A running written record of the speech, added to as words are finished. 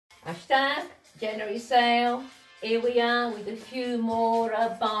Hashtag January sale. Here we are with a few more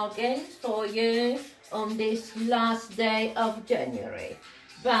bargains for you on this last day of January.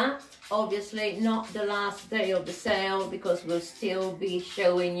 But obviously not the last day of the sale, because we'll still be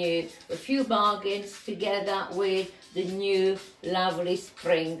showing you a few bargains together with the new lovely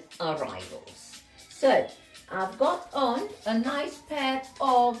spring arrivals. So I've got on a nice pair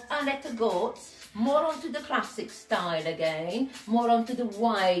of Annette Gortz, more onto the classic style again, more onto the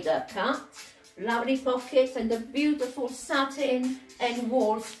wider cut. Lovely pockets and a beautiful satin and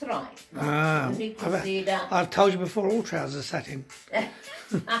wool stripe. You can see that. I've told you before, all trousers are satin.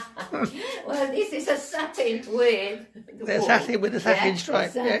 Well, this is a satin with the wool. Satin with the satin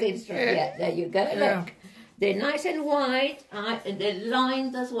stripe. Satin stripe. Yeah, there you go. Yeah. Look, they're nice and wide, and they're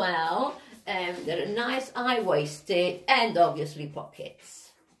lined as well. They're nice high-waisted and obviously pockets.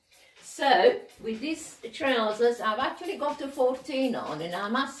 So, with these trousers, I've actually got a 14 on, and I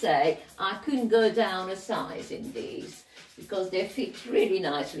must say, I couldn't go down a size in these because they fit really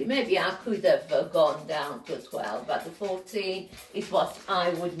nicely. Maybe I could have gone down to a 12, but the 14 is what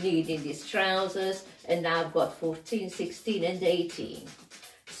I would need in these trousers, and I've got 14, 16 and 18.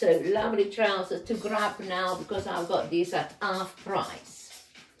 So, lovely trousers to grab now because I've got these at half price.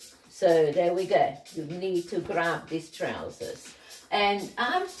 So, there we go. You need to grab these trousers. And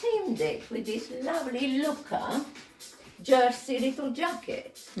I've teamed it with this lovely Luukaa jersey little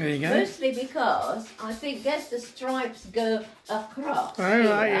jacket. There you go. Mostly because I think the stripes go across. Oh, here,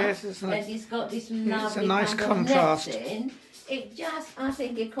 right, yes. It's and it's got this lovely it's a nice kind of contrast. netting. It just, I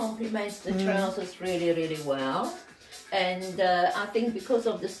think it complements the trousers really, really well. And I think because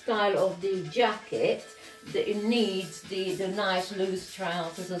of the style of the jacket, it needs the nice loose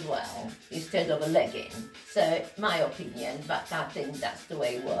trousers as well, instead of a legging. So, my opinion, but I think that's the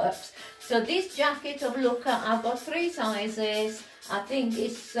way it works. So this jacket of Luukaa, I've got 3 sizes. I think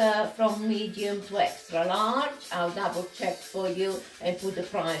it's from medium to extra large. I'll double check for you and put the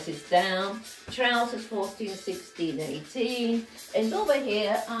prices down. Trousers 14, 16, 18. And over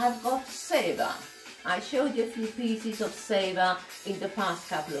here, I've got Seva. I showed you a few pieces of Seva in the past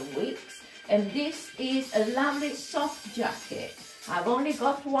couple of weeks. And this is a lovely soft jacket. I've only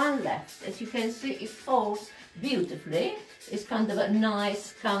got one left. As you can see, it folds beautifully. It's kind of a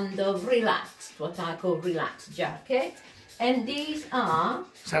nice, kind of relaxed, what I call relaxed jacket. And these are...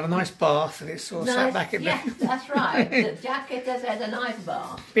 It's had a nice bath and it's sort of sat back in there. Yes, that's right. The jacket has had a nice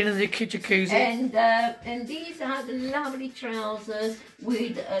bath. Been in the jacuzzi. And these are the lovely trousers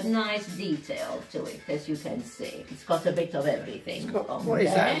with a nice detail to it, as you can see. It's got a bit of everything. What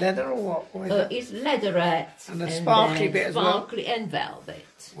is that, leather or what? It's leatherette. And a sparkly bit as well. Sparkly and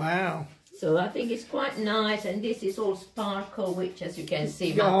velvet. Wow. So I think it's quite nice, and this is all sparkle, which, as you can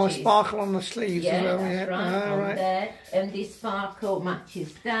see, matches. Oh, sparkle on the sleeves as well. That's right, right. There. And this sparkle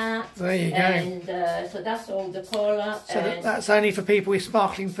matches that. There you go. And so that's all the colour. So that's only for people with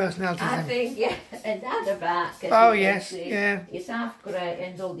sparkling personalities. I think, yeah. And at the back, oh yes, yeah. It's half grey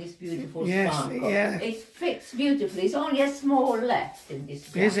and all this beautiful yes, sparkle. Yeah. It fits beautifully. It's only a small left in this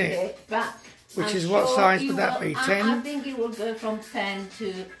jacket. Is it? But which is what size would that be? 10? I think it will go from 10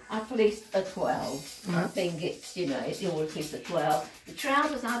 to at least a 12. I think it's, you know, it will fit a 12. The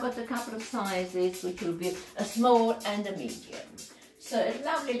trousers, I've got a couple of sizes, which will be a small and a medium. So a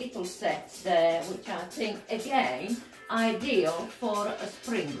lovely little set there, which I think, again, ideal for a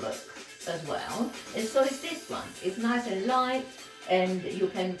spring look as well. And so is this one. It's nice and light, and you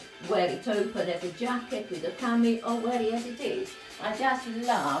can wear it open as a jacket with a cami or wear it as it is. I just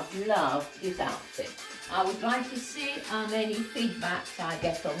love this outfit. I would like to see how many feedbacks I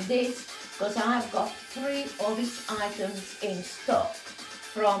get on this, because I've got 3 of its items in stock,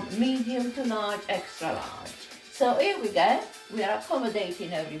 from medium to large, extra large. So here we go. We are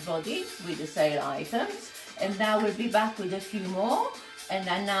accommodating everybody with the sale items, and now we'll be back with a few more. And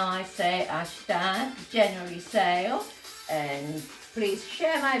then now I say hashtag January sale, and please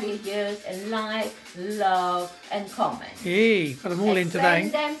share my videos and like, love and comment. Yeah, got them all in today.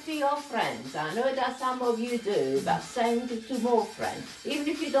 Send them to your friends. I know that some of you do, but send it to more friends. Even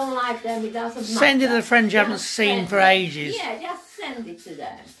if you don't like them, it doesn't matter. Send it to the friends you haven't seen for ages. Yeah, just send it to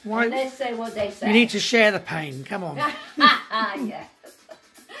them. Why? And they say what they say. You need to share the pain. Come on. Yeah.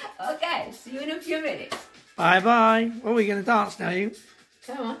 Okay, see you in a few minutes. Bye-bye. What are we going to dance now, you?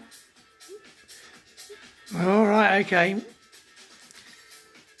 Come on. All right, okay.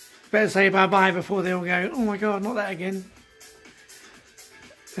 Better say bye-bye before they all go, oh my God, not that again.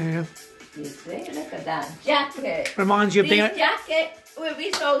 Yeah. You see, look at that jacket. Reminds you of being... This jacket will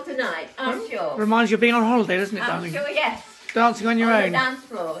be sold tonight, I'm sure. Reminds you of being on holiday, doesn't it, I'm darling? sure, yes. Dancing on your On own. the dance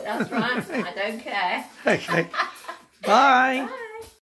floor, that's right. I don't care. Okay. Bye. Bye.